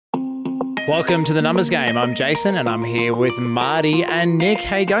Welcome to the Numbers Game. I'm Jason and I'm here with Marty and Nick.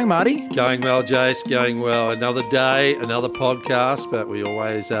 How you going, Marty? Going well, Jace, going well. Another day, another podcast, but we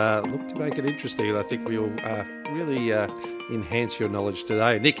always look to make it interesting, and I think we'll really enhance your knowledge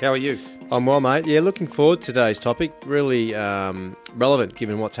today. Nick, how are you? I'm well, mate. Yeah, looking forward to today's topic. Really relevant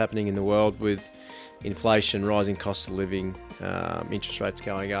given what's happening in the world with inflation, rising costs of living, interest rates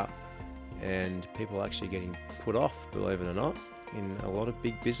going up, and people actually getting put off, believe it or not, in a lot of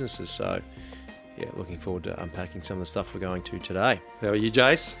big businesses. So, yeah, looking forward to unpacking some of the stuff we're going to today. How are you,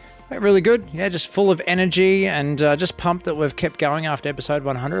 Jace? Really good. Yeah, just full of energy and just pumped that we've kept going after episode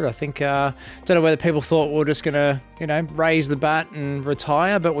 100. I think, don't know whether people thought we were just going to, raise the bat and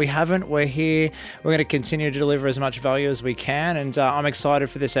retire, but we haven't. We're here. We're going to continue to deliver as much value as we can. And I'm excited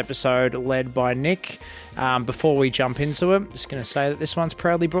for this episode led by Nick. Before we jump into it, just going to say that this one's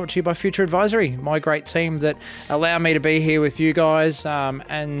proudly brought to you by Future Advisory, my great team that allow me to be here with you guys.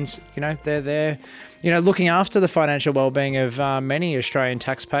 And, they're there. Looking after the financial well-being of many Australian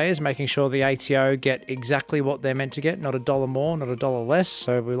taxpayers, making sure the ATO get exactly what they're meant to get, not $1 more, not $1 less.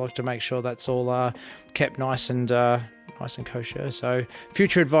 So we like to make sure that's all kept nice and kosher. So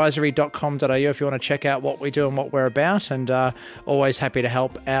futureadvisory.com.au if you want to check out what we do and what we're about, and always happy to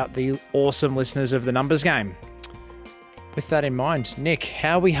help out the awesome listeners of the Numbers Game. With that in mind, Nick,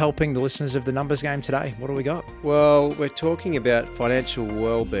 how are we helping the listeners of the Numbers Game today? What do we got? Well, we're talking about financial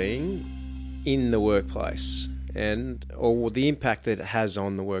well-being in the workplace or the impact that it has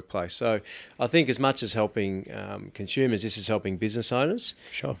on the workplace. So I think as much as helping consumers, this is helping business owners.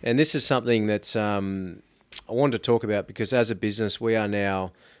 Sure. And this is something that I wanted to talk about because as a business, we are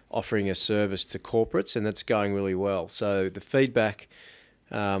now offering a service to corporates, and that's going really well. So the feedback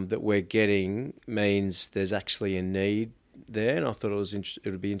that we're getting means there's actually a need there, and I thought it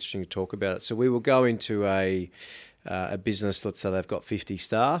would be interesting to talk about it. So we will go into a business, let's say they've got 50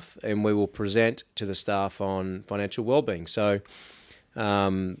 staff, and we will present to the staff on financial wellbeing. So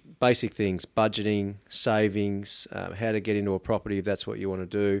basic things, budgeting, savings, how to get into a property if that's what you want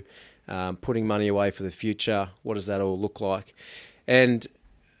to do, putting money away for the future, what does that all look like? And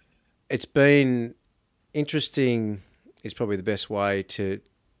it's been interesting is probably the best way to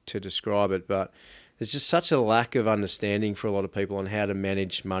describe it, but there's just such a lack of understanding for a lot of people on how to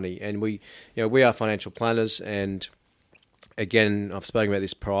manage money. And we are financial planners, and again, I've spoken about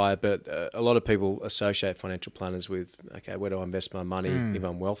this prior, but a lot of people associate financial planners with, okay, where do I invest my money if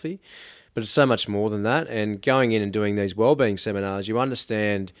I'm wealthy? But it's so much more than that. And going in and doing these wellbeing seminars, you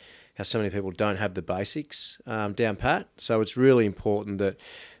understand how so many people don't have the basics down pat. So it's really important that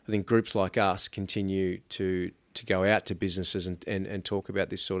I think groups like us continue to go out to businesses and talk about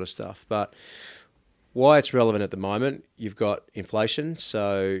this sort of stuff. But why it's relevant at the moment, you've got inflation,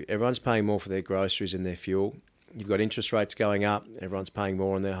 so everyone's paying more for their groceries and their fuel. You've got interest rates going up, everyone's paying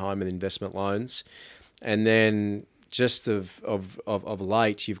more on their home and investment loans. And then just of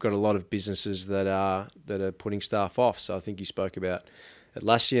late, you've got a lot of businesses that are putting staff off. So I think you spoke about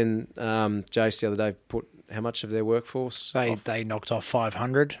Atlassian, Jace, the other day, put how much of their workforce off? They knocked off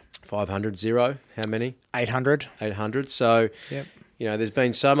 500. 500, zero. How many? 800. 800. So, yep. There's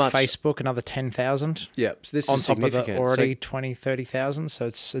been so much. Facebook, another 10,000. Yeah, so this on is top significant. of the already 20, 30,000. So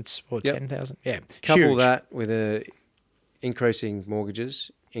it's 10,000. Yeah, couple huge. that with increasing mortgages,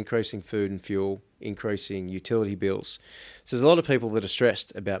 increasing food and fuel, increasing utility bills. So there's a lot of people that are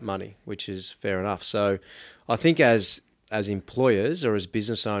stressed about money, which is fair enough. So I think as employers or as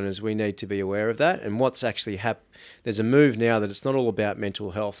business owners, we need to be aware of that. And what's actually happened, there's a move now that it's not all about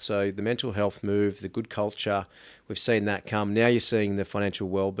mental health. So the mental health move, the good culture, we've seen that come. Now you're seeing the financial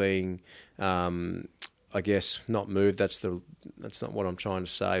well-being, I guess, not move. That's not what I'm trying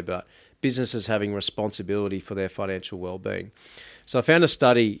to say, but businesses having responsibility for their financial well-being. So I found a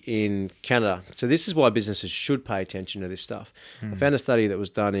study in Canada. So this is why businesses should pay attention to this stuff. I found a study that was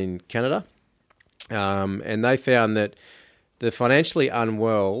done in Canada, and they found that the financially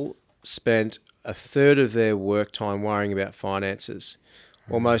unwell spent a third of their work time worrying about finances.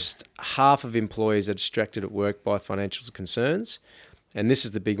 Almost half of employees are distracted at work by financial concerns. And this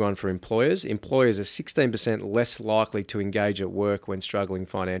is the big one for employers. Employers are 16% less likely to engage at work when struggling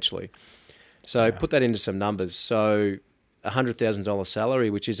financially. So put that into some numbers. So $100,000 salary,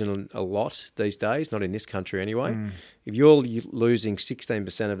 which isn't a lot these days, not in this country anyway. If you're losing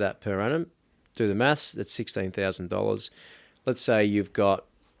 16% of that per annum, do the maths, that's $16,000. Let's say you've got,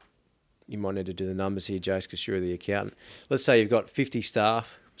 you might need to do the numbers here, Jace, because you're the accountant. Let's say you've got 50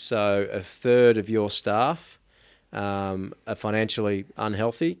 staff, so a third of your staff are financially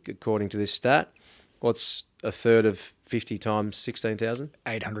unhealthy, according to this stat. What's a third of 50 times 16,000?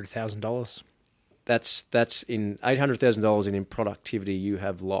 $800,000. that's in $800,000 in productivity you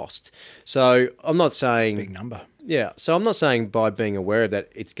have lost. So I'm not saying Big number. Yeah, so I'm not saying by being aware of that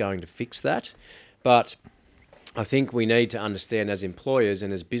it's going to fix that, but I think we need to understand as employers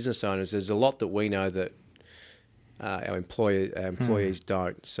and as business owners, there's a lot that we know that our employees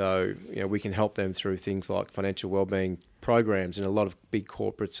don't. So we can help them through things like financial wellbeing programs, and a lot of big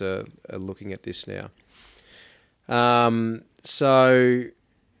corporates are looking at this now. So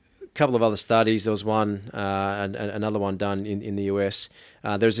a couple of other studies. There was one and another one done in the US.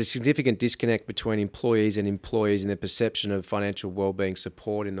 There's a significant disconnect between employees and employees in their perception of financial wellbeing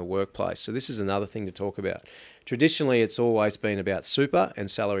support in the workplace. So this is another thing to talk about. Traditionally, it's always been about super and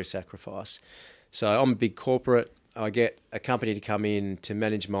salary sacrifice. So I'm a big corporate. I get a company to come in to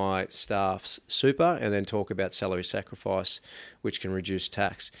manage my staff's super and then talk about salary sacrifice, which can reduce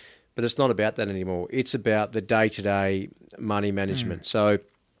tax. But it's not about that anymore. It's about the day-to-day money management. So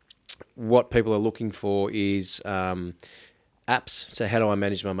what people are looking for is apps. So how do I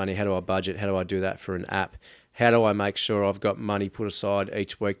manage my money? How do I budget? How do I do that for an app? How do I make sure I've got money put aside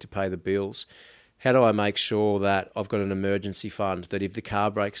each week to pay the bills? How do I make sure that I've got an emergency fund, that if the car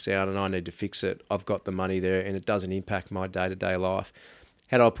breaks down and I need to fix it, I've got the money there and it doesn't impact my day-to-day life?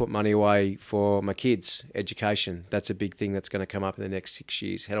 How do I put money away for my kids' education? That's a big thing that's going to come up in the next 6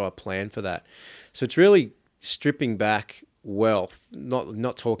 years. How do I plan for that? So it's really stripping back wealth,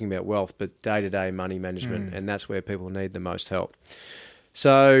 not talking about wealth, but day-to-day money management, and that's where people need the most help.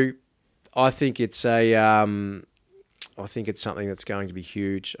 So I think it's something that's going to be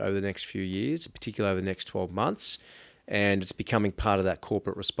huge over the next few years, particularly over the next 12 months, and it's becoming part of that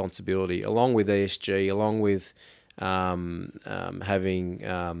corporate responsibility, along with ESG, along with having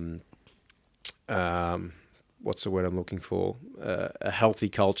what's the word I'm looking for? A healthy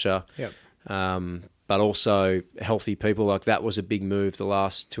culture. Yep. But also healthy people. Like that was a big move the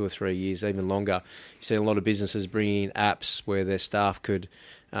last 2 or 3 years, even longer. You see a lot of businesses bringing in apps where their staff could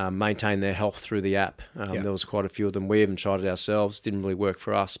maintain their health through the app. There was quite a few of them. We even tried it ourselves. Didn't really work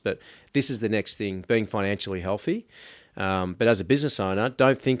for us. But this is the next thing, being financially healthy. But as a business owner,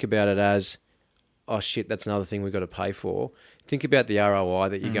 don't think about it as, oh shit, that's another thing we've got to pay for. Think about the ROI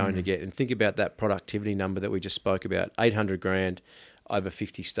that you're going to get, and think about that productivity number that we just spoke about, 800 grand over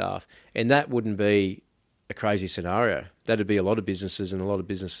 50 staff. And that wouldn't be a crazy scenario. That'd be a lot of businesses, and a lot of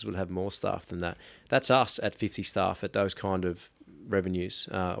businesses would have more staff than that. That's us at 50 staff at those kind of revenues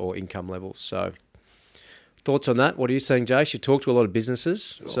or income levels. So thoughts on that? What are you saying, Jace? You talk to a lot of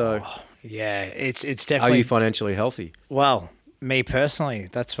businesses. So yeah, it's definitely... Are you financially healthy? Well, me personally,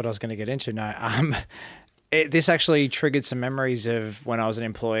 that's what I was going to get into. No, this actually triggered some memories of when I was an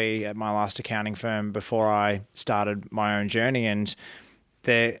employee at my last accounting firm before I started my own journey, and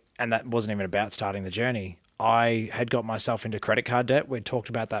that wasn't even about starting the journey. I had got myself into credit card debt. We'd talked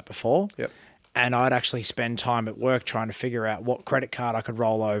about that before. Yep. And I'd actually spend time at work trying to figure out what credit card I could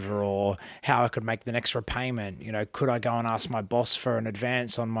roll over or how I could make the next repayment. Could I go and ask my boss for an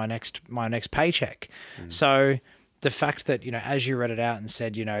advance on my next paycheck? So the fact that, as you read it out and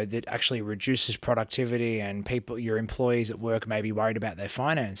said, that actually reduces productivity and your employees at work may be worried about their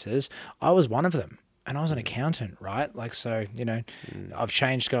finances, I was one of them. And I was an accountant, right? I've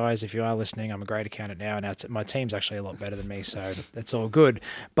changed, guys. If you are listening, I'm a great accountant now. And my team's actually a lot better than me, so that's all good.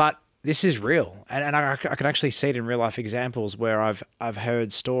 But this is real. And I can actually see it in real life examples where I've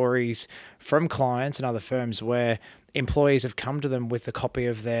heard stories from clients and other firms where employees have come to them with a copy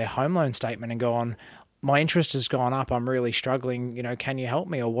of their home loan statement and gone, my interest has gone up. I'm really struggling. Can you help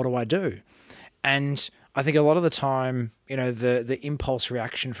me, or what do I do? And I think a lot of the time, the impulse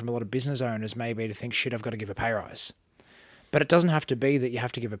reaction from a lot of business owners may be to think, shit, I've got to give a pay rise. But it doesn't have to be that you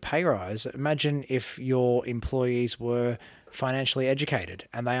have to give a pay rise. Imagine if your employees were financially educated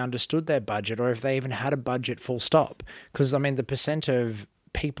and they understood their budget, or if they even had a budget full stop. Because, the percent of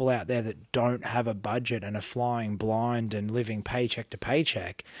people out there that don't have a budget and are flying blind and living paycheck to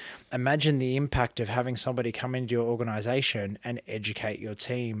paycheck, imagine the impact of having somebody come into your organization and educate your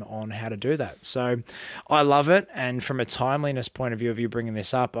team on how to do that. So I love it. And from a timeliness point of view of you bringing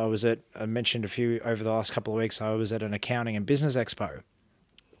this up, I mentioned a few over the last couple of weeks, I was at an accounting and business expo.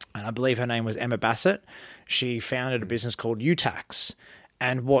 And I believe her name was Emma Bassett. She founded a business called UTax.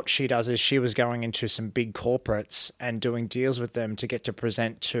 And what she does is she was going into some big corporates and doing deals with them to get to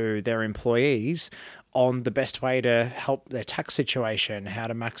present to their employees on the best way to help their tax situation, how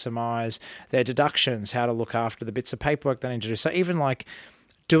to maximize their deductions, how to look after the bits of paperwork they need to do. So even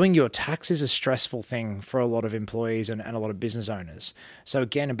doing your tax is a stressful thing for a lot of employees and a lot of business owners. So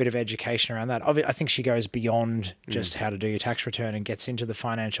again, a bit of education around that. I think she goes beyond just how to do your tax return and gets into the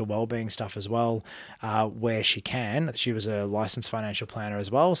financial wellbeing stuff as well, where she can. She was a licensed financial planner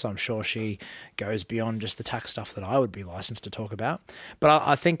as well, so I'm sure she goes beyond just the tax stuff that I would be licensed to talk about. But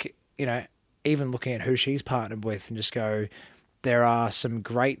I think, even looking at who she's partnered with and just go, there are some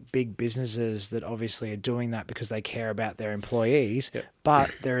great big businesses that obviously are doing that because they care about their employees,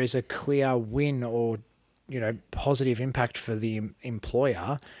 but there is a clear win or, positive impact for the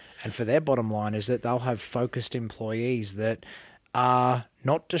employer and for their bottom line is that they'll have focused employees that are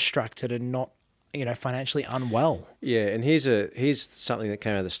not distracted and not, financially unwell. Yeah, and here's something that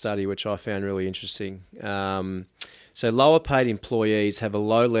came out of the study which I found really interesting. So lower paid employees have a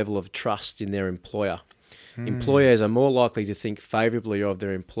low level of trust in their employer. Employers are more likely to think favourably of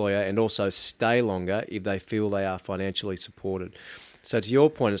their employer and also stay longer if they feel they are financially supported. So to your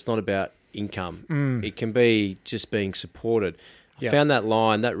point, it's not about income. It can be just being supported. I found that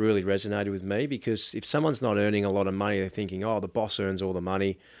line, that really resonated with me because if someone's not earning a lot of money, they're thinking, the boss earns all the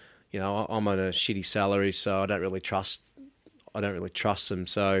money. I'm on a shitty salary, so I don't really trust them.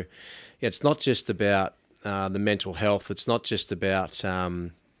 So it's not just about the mental health. It's not just about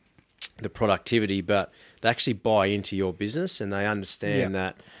the productivity, but they actually buy into your business and they understand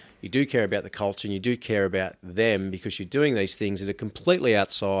that you do care about the culture and you do care about them because you're doing these things that are completely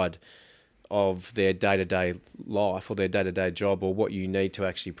outside of their day-to-day life or their day-to-day job or what you need to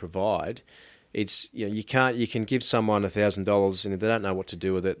actually provide. It's you can give someone $1,000 and if they don't know what to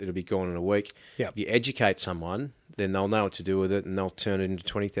do with it, it'll be gone in a week. If you educate someone, then they'll know what to do with it and they'll turn it into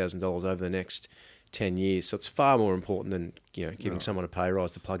 $20,000 over the next 10 years. So it's far more important than giving someone a pay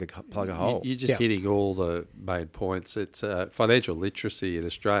rise to plug a hole. You're just hitting all the main points. It's financial literacy in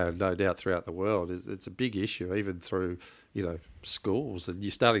Australia, no doubt throughout the world. It's a big issue, even through schools, and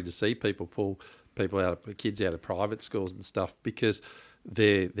you're starting to see people pull kids out of private schools and stuff because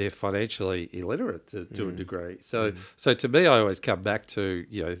they're financially illiterate to a degree. So to me, I always come back to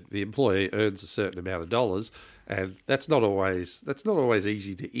the employee earns a certain amount of dollars. And that's not always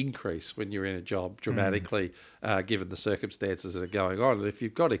easy to increase when you're in a job dramatically, given the circumstances that are going on. And if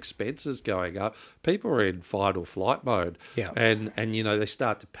you've got expenses going up, people are in fight or flight mode, and they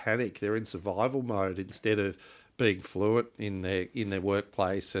start to panic. They're in survival mode instead of being fluent in their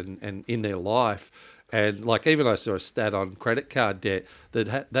workplace and in their life. And even I saw a stat on credit card debt that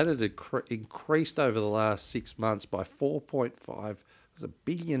had increased over the last 6 months by 4.5. $1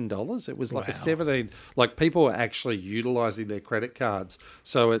 billion. It was like a 17. People are actually utilizing their credit cards.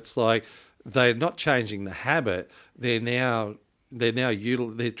 So it's they're not changing the habit. They're trying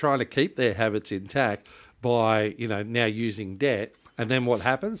to keep their habits intact by now using debt. And then what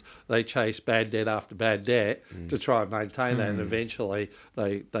happens? They chase bad debt after bad debt to try and maintain that, and eventually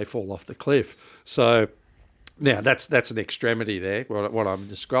they fall off the cliff. So now that's an extremity there, what I'm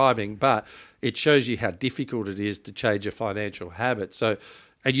describing, but it shows you how difficult it is to change a financial habit. So,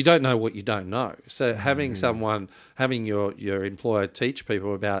 and you don't know what you don't know. So having your employer teach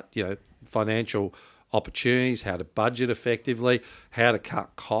people about financial opportunities, how to budget effectively, how to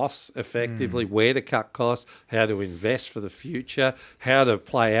cut costs effectively, where to cut costs, how to invest for the future, how to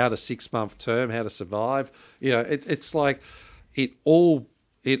play out a 6-month term, how to survive. It's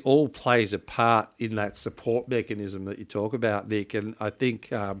it all plays a part in that support mechanism that you talk about, Nick. And I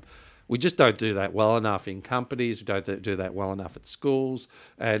think we just don't do that well enough in companies. We don't do that well enough at schools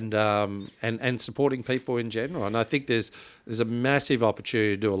and supporting people in general. And I think there's a massive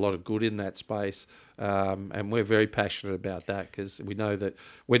opportunity to do a lot of good in that space. And we're very passionate about that because we know that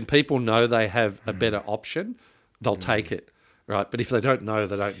when people know they have a better option, they'll take it. Right, but if they don't know,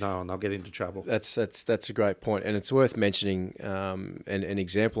 and they'll get into trouble. That's a great point, and it's worth mentioning an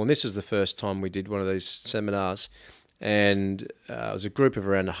example. And this is the first time we did one of these seminars, and it was a group of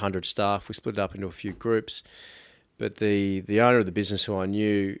around 100 staff. We split it up into a few groups, but the owner of the business who I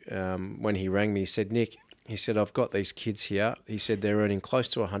knew, when he rang me, he said, "Nick," he said, "I've got these kids here." He said they're earning close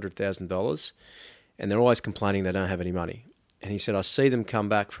to $100,000, and they're always complaining they don't have any money. And he said, "I see them come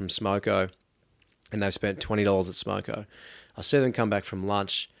back from Smoko, and they've spent $20 at Smoko. I see them come back from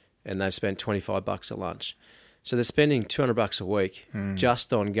lunch and they've spent $25 at lunch. So they're spending $200 a week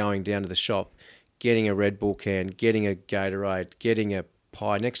just on going down to the shop, getting a Red Bull can, getting a Gatorade, getting a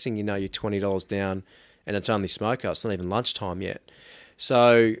pie. Next thing you know, you're $20 down and it's only Smoko. It's not even lunchtime yet.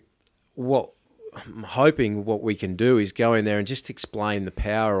 So what I'm hoping what we can do is go in there and just explain the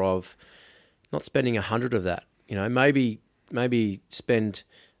power of not spending 100 of that. Maybe spend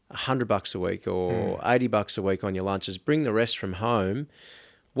 $100 a week or $80 a week on your lunches. Bring the rest from home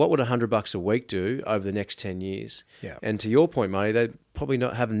what would $100 a week do over the next 10 years? Yeah. And to your point, Marty, they probably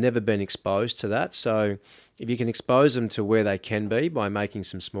have never been exposed to that. So if you can expose them to where they can be by making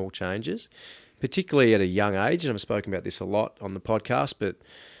some small changes, particularly at a young age, and I've spoken about this a lot on the podcast, but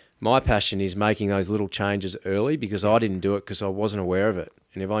my passion is making those little changes early because I didn't do it because I wasn't aware of it.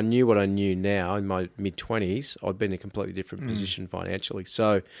 And if I knew what I knew now in my mid-20s, I'd be in a completely different position financially.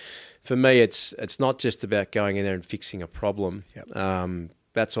 So for me, it's not just about going in there and fixing a problem. Yep.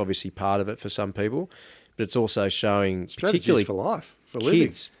 That's obviously part of it for some people, but it's also showing Strategies particularly for life, for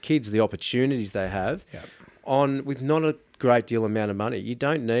living. kids the opportunities they have with not a great deal amount of money. You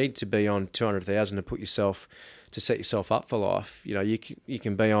don't need to be on 200,000 to set yourself up for life. You know, you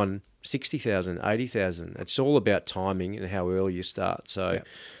can be on 60,000, 80,000. It's all about timing and how early you start. So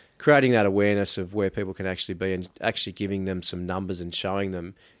creating that awareness of where people can actually be and actually giving them some numbers and showing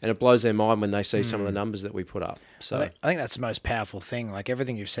them. And it blows their mind when they see some of the numbers that we put up. So I think that's the most powerful thing. Like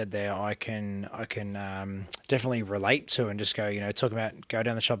everything you've said there, I can definitely relate to and just go, talk about go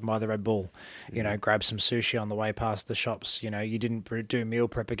down the shop and buy the Red Bull, grab some sushi on the way past the shops. You didn't do meal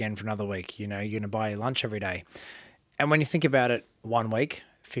prep again for another week. You're going to buy your lunch every day. And when you think about it, 1 week,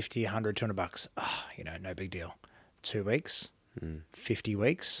 50, 100, $200, no big deal. 2 weeks, 50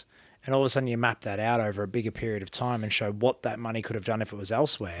 weeks. And all of a sudden you map that out over a bigger period of time and show what that money could have done if it was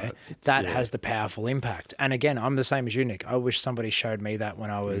elsewhere. That has the powerful impact. And again, I'm the same as you, Nick. I wish somebody showed me that when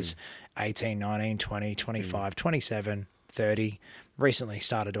I was 18, 19, 20, 25, 27, 30. Recently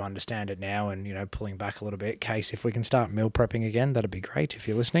started to understand it now and, pulling back a little bit. Case, if we can start meal prepping again, that'd be great if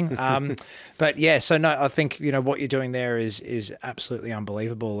you're listening. But yeah, so no, I think, what you're doing there is absolutely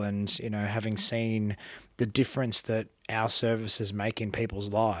unbelievable. And, having seen the difference that our services make in people's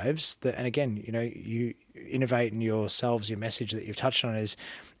lives, and again, you innovate in yourselves, your message that you've touched on is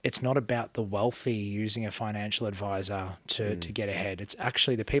it's not about the wealthy using a financial advisor to get ahead. It's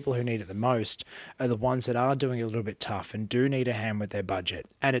actually the people who need it the most are the ones that are doing it a little bit tough and do need a hand with their budget.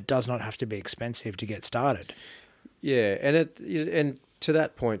 And it does not have to be expensive to get started. Yeah, and to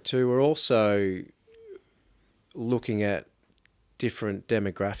that point too, we're also looking at different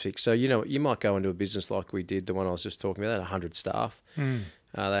demographics. So, you might go into a business like we did, the one I was just talking about, that 100 staff.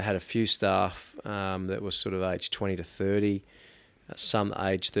 They had a few staff that was sort of aged 20 to 30, some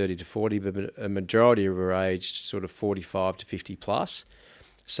aged 30 to 40, but a majority were aged sort of 45 to 50 plus.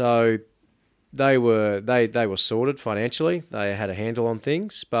 So they were sorted financially. They had a handle on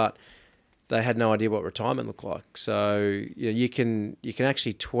things, but they had no idea what retirement looked like. So you can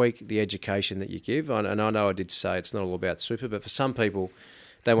actually tweak the education that you give. And I know I did say it's not all about super, but for some people,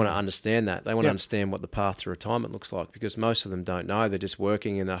 they want to understand that. They want to understand what the path to retirement looks like because most of them don't know. They're just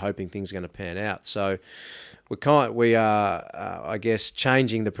working and they're hoping things are going to pan out. So we are, I guess,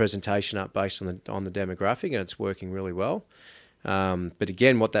 changing the presentation up based on the demographic, and it's working really well. But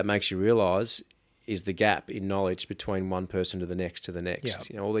again, what that makes you realise is the gap in knowledge between one person to the next to the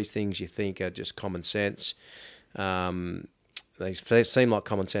next. Yeah. All these things you think are just common sense. They seem like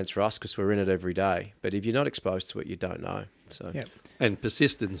common sense for us because we're in it every day. But if you're not exposed to it, you don't know. So. And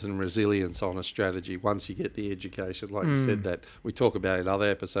persistence and resilience on a strategy once you get the education, like you said, that we talk about in other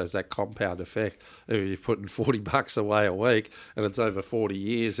episodes, that compound effect. If you're putting $40 away a week and it's over 40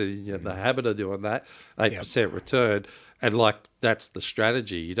 years and you're in the habit of doing that, 8% return. And that's the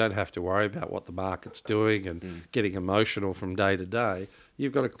strategy. You don't have to worry about what the market's doing and getting emotional from day to day.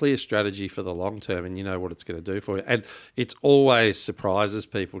 You've got a clear strategy for the long term and you know what it's going to do for you. And it always surprises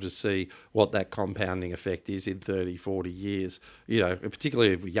people to see what that compounding effect is in 30, 40 years,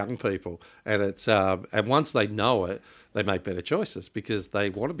 particularly with young people. And it's and once they know it, they make better choices because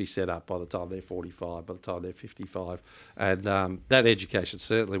they want to be set up by the time they're 45, by the time they're 55. And that education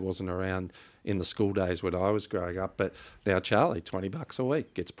certainly wasn't around in the school days when I was growing up. But now Charlie, $20 a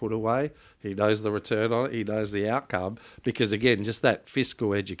week, gets put away. He knows the return on it. He knows the outcome because, again, just that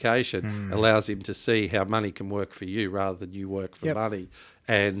fiscal education allows him to see how money can work for you rather than you work for money.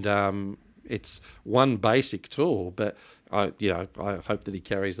 And it's one basic tool, but I hope that he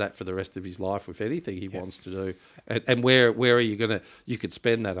carries that for the rest of his life with anything he wants to do. And where are you going to... You could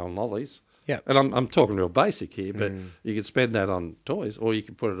spend that on lollies. Yeah. And I'm talking real basic here, but you could spend that on toys or you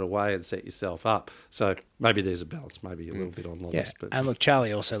can put it away and set yourself up. So maybe there's a balance, maybe a little bit on lollies. Yeah. But And look,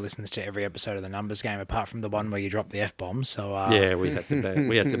 Charlie also listens to every episode of the Numbers Game apart from the one where you drop the F-bomb. So we had to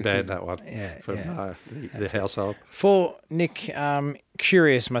ban that one from the household. For Nick,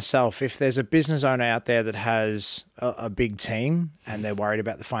 curious myself, if there's a business owner out there that has a big team and they're worried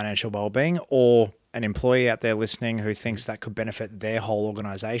about the financial well-being, or an employee out there listening who thinks that could benefit their whole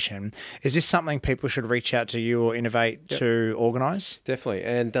organisation, is this something people should reach out to you or Innovate to organise? Definitely,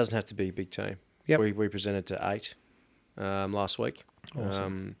 and it doesn't have to be a big team. Yep. We presented to 8 last week.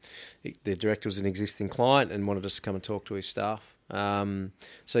 Awesome. The director was an existing client and wanted us to come and talk to his staff.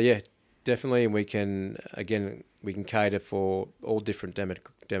 So yeah, definitely, and we can cater for all different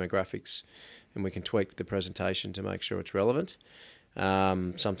demographics, and we can tweak the presentation to make sure it's relevant.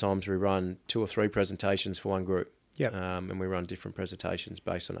 Sometimes we run 2 or 3 presentations for one group. Yep. And we run different presentations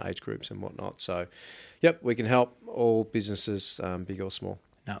based on age groups and whatnot. So, yep, we can help all businesses, big or small.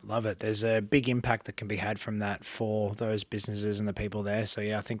 No, love it. There's a big impact that can be had from that for those businesses and the people there. So,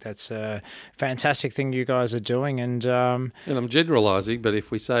 yeah, I think that's a fantastic thing you guys are doing. And I'm generalising, but if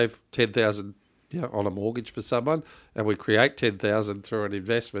we save $10,000 on a mortgage for someone and we create $10,000 through an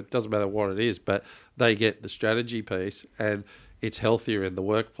investment, doesn't matter what it is, but they get the strategy piece and it's healthier in the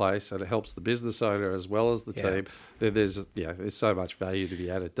workplace and it helps the business owner as well as the team, then there's so much value to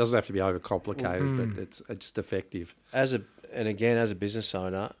be added. It doesn't have to be overcomplicated, but it's just effective. As a business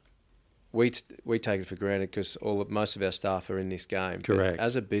owner, we take it for granted because most of our staff are in this game. Correct. But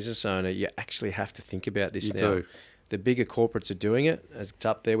as a business owner, you actually have to think about this now. Do. The bigger corporates are doing it. It's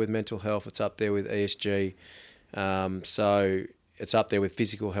up there with mental health. It's up there with ESG. So it's up there with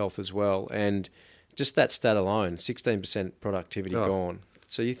physical health as well. And just that stat alone, 16% productivity gone.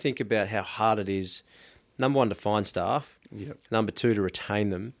 So you think about how hard it is, number one, to find staff, number two, to retain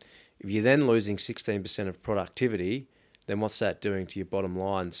them. If you're then losing 16% of productivity, then what's that doing to your bottom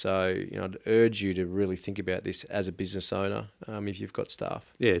line? So, I'd urge you to really think about this as a business owner if you've got staff.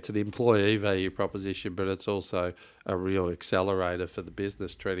 Yeah, it's an employee value proposition, but it's also a real accelerator for the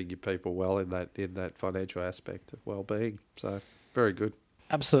business, treating your people well in that financial aspect of well-being. So, very good.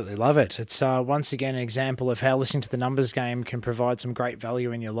 Absolutely love it. It's once again an example of how listening to the numbers game can provide some great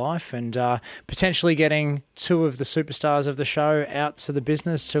value in your life, and potentially getting 2 of the superstars of the show out to the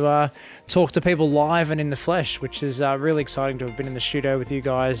business to talk to people live and in the flesh, which is really exciting to have been in the studio with you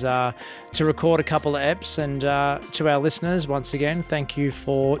guys to record a couple of eps. And to our listeners, once again, thank you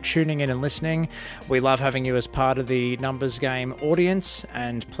for tuning in and listening. We love having you as part of the numbers game audience,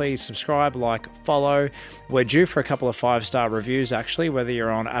 and please subscribe, like, follow. We're due for a couple of 5-star reviews, actually, whether you're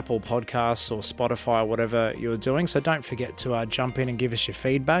on Apple Podcasts or Spotify or whatever you're doing. So don't forget to jump in and give us your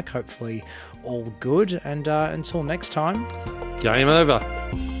feedback. Hopefully all good. And until next time. Game over.